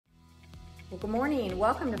Well, good morning.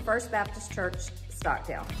 Welcome to First Baptist Church,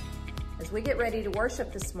 Stockdale. As we get ready to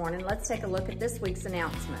worship this morning, let's take a look at this week's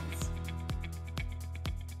announcements.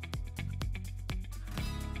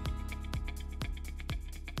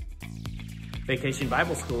 Vacation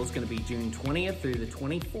Bible School is going to be June 20th through the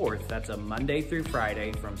 24th. That's a Monday through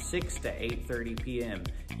Friday from 6 to 8:30 p.m.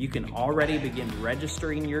 You can already begin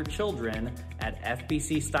registering your children at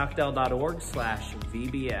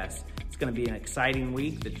fbcstockdale.org/VBS. It's going to be an exciting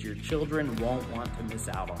week that your children won't want to miss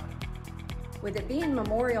out on. With it being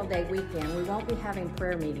Memorial Day weekend, we won't be having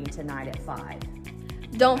prayer meeting tonight at 5.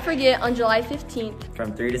 Don't forget, on July 15th,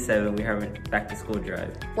 from 3 to 7, we have a back to school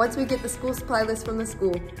drive. Once we get the school supply list from the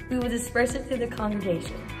school, we will disperse it through the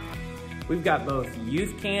congregation. We've got both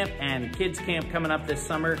youth camp and kids camp coming up this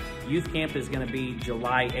summer. Youth camp is going to be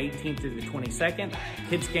July 18th through the 22nd.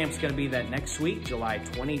 Kids camp is going to be that next week, July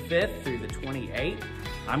 25th through the 28th.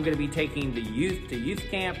 I'm going to be taking the youth to youth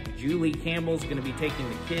camp. Julie Campbell's going to be taking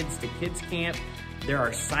the kids to kids camp. There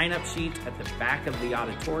are sign-up sheets at the back of the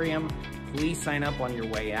auditorium. Please sign up on your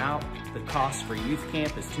way out. The cost for youth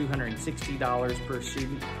camp is $260 per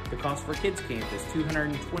student. The cost for kids camp is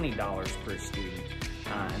 $220 per student.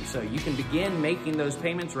 And so you can begin making those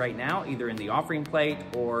payments right now, either in the offering plate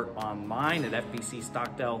or online at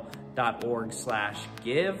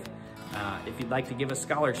fbcstockdale.org/give. If you'd like to give a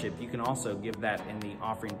scholarship, you can also give that in the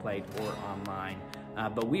offering plate or online.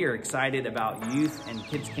 But we are excited about youth and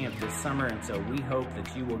kids camp this summer, and so we hope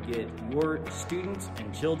that you will get your students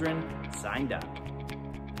and children signed up.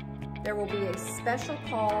 There will be a special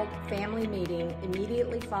called family meeting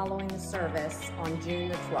immediately following the service on June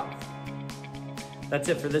the 12th. That's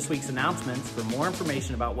it for this week's announcements. For more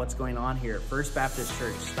information about what's going on here at First Baptist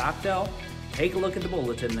Church, Stockdale, take a look at the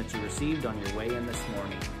bulletin that you received on your way in this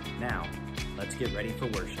morning. Now, let's get ready for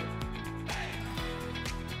worship.